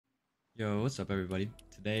Yo, what's up everybody?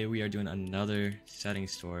 Today we are doing another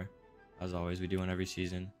settings tour. As always, we do one every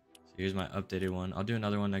season. So here's my updated one. I'll do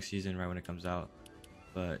another one next season right when it comes out.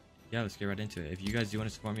 But yeah, let's get right into it. If you guys do want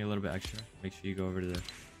to support me a little bit extra, make sure you go over to the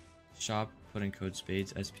shop, put in code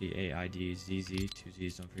SPADES, SPAIDZZ, 2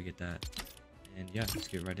 Z's, don't forget that. And yeah, let's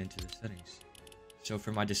get right into the settings. So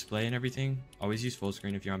for my display and everything, always use full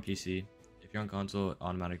screen if you're on PC. If you're on console, it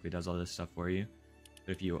automatically does all this stuff for you.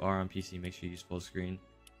 But if you are on PC, make sure you use full screen.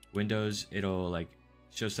 Windows, it'll like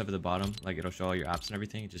show stuff at the bottom, like it'll show all your apps and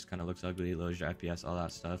everything. It just kind of looks ugly, lowers your FPS, all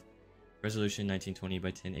that stuff. Resolution 1920 by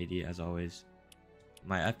 1080 as always.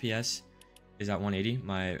 My FPS is at 180.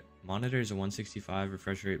 My monitor is a 165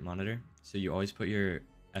 refresh rate monitor, so you always put your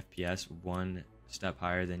FPS one step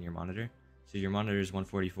higher than your monitor. So your monitor is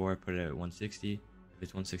 144, put it at 160. If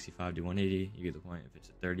it's 165, do 180. You get the point. If it's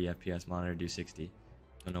a 30 FPS monitor, do 60.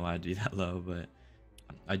 Don't know why I'd be that low, but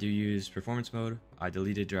I do use performance mode. I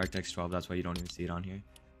deleted DirectX 12, that's why you don't even see it on here.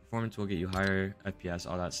 Performance will get you higher FPS,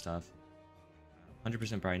 all that stuff.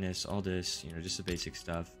 100% brightness, all this, you know, just the basic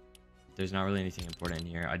stuff. There's not really anything important in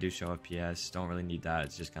here. I do show FPS, don't really need that.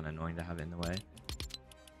 It's just kind of annoying to have it in the way.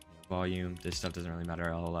 Volume, this stuff doesn't really matter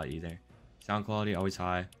a whole lot either. Sound quality, always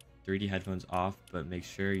high. 3D headphones off, but make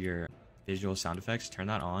sure your visual sound effects, turn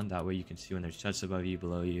that on. That way you can see when there's chests above you,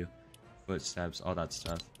 below you, footsteps, all that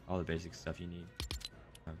stuff. All the basic stuff you need.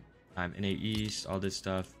 I'm in east, all this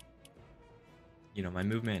stuff. You know, my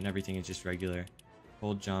movement and everything is just regular.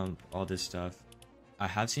 Hold jump, all this stuff. I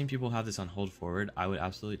have seen people have this on hold forward. I would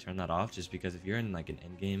absolutely turn that off, just because if you're in like an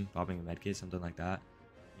end game, popping a medkit, something like that,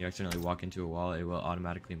 you accidentally walk into a wall, it will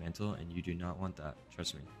automatically mental, and you do not want that.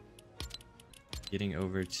 Trust me. Getting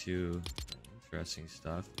over to interesting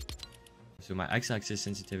stuff. So my x-axis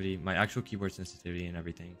sensitivity, my actual keyboard sensitivity and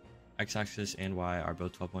everything. X-axis and Y are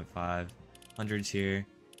both 12.5. Hundreds here.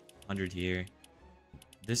 100 here.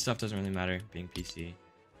 This stuff doesn't really matter being PC.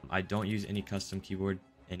 I don't use any custom keyboard,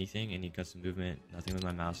 anything, any custom movement, nothing with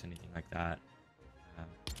my mouse, anything like that. So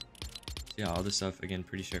yeah, all this stuff, again,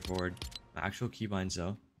 pretty straightforward. My actual keybinds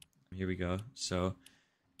though, here we go. So,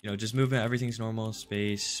 you know, just movement, everything's normal.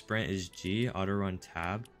 Space, sprint is G, auto run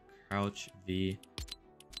tab, crouch V.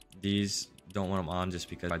 These don't want them on just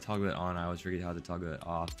because I toggle it on, I always forget how to toggle it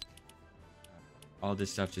off. All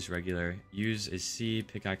this stuff just regular. Use is C,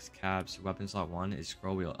 pickaxe caps, weapon slot 1 is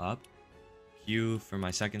scroll wheel up. Q for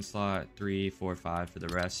my second slot, 3, 4, 5 for the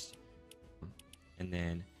rest. And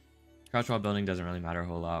then crouch while building doesn't really matter a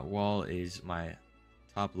whole lot. Wall is my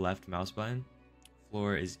top left mouse button.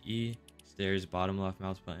 Floor is E, stairs bottom left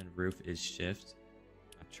mouse button, roof is shift.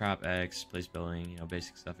 Trap X, place building, you know,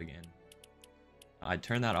 basic stuff again. I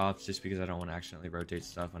turn that off just because I don't want to accidentally rotate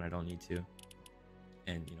stuff when I don't need to.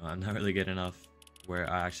 And you know, I'm not really good enough where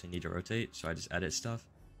I actually need to rotate, so I just edit stuff.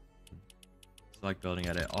 Select building,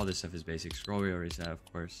 edit, all this stuff is basic. Scroll wheel reset, of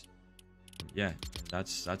course. Yeah,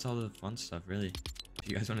 that's all the fun stuff really. If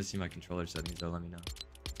you guys want to see my controller settings though, let me know.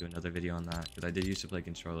 Do another video on that, because I did used to play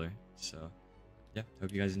controller. So yeah,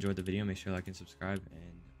 hope you guys enjoyed the video. Make sure to like and subscribe,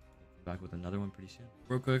 and I'll be back with another one pretty soon.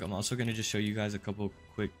 Real quick, I'm also going to just show you guys a couple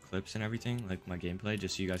quick clips and everything, like my gameplay,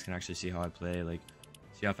 just so you guys can actually see how I play, like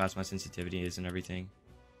see how fast my sensitivity is and everything.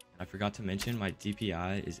 I forgot to mention my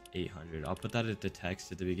DPI is 800. I'll put that at the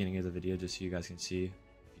text at the beginning of the video just so you guys can see if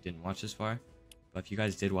you didn't watch this far. But if you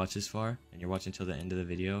guys did watch this far and you're watching till the end of the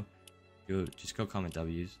video, just go comment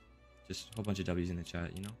W's. Just a whole bunch of W's in the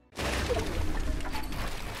chat, you know?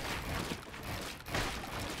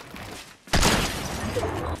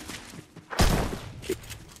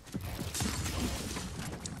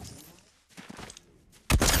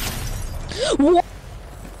 What?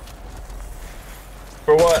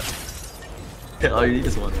 For what? All you need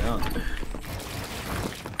is one round.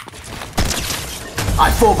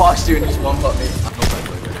 I full boxed you and you just one put me. I hope I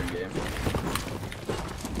play better game.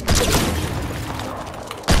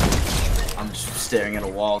 I'm just staring at a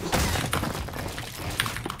wall.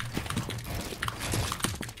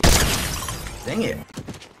 Dang it.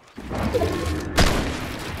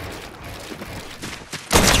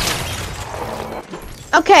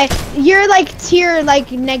 Okay, you're like tier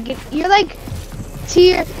like negative. You're like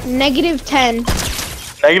tier -10.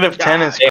 -10 is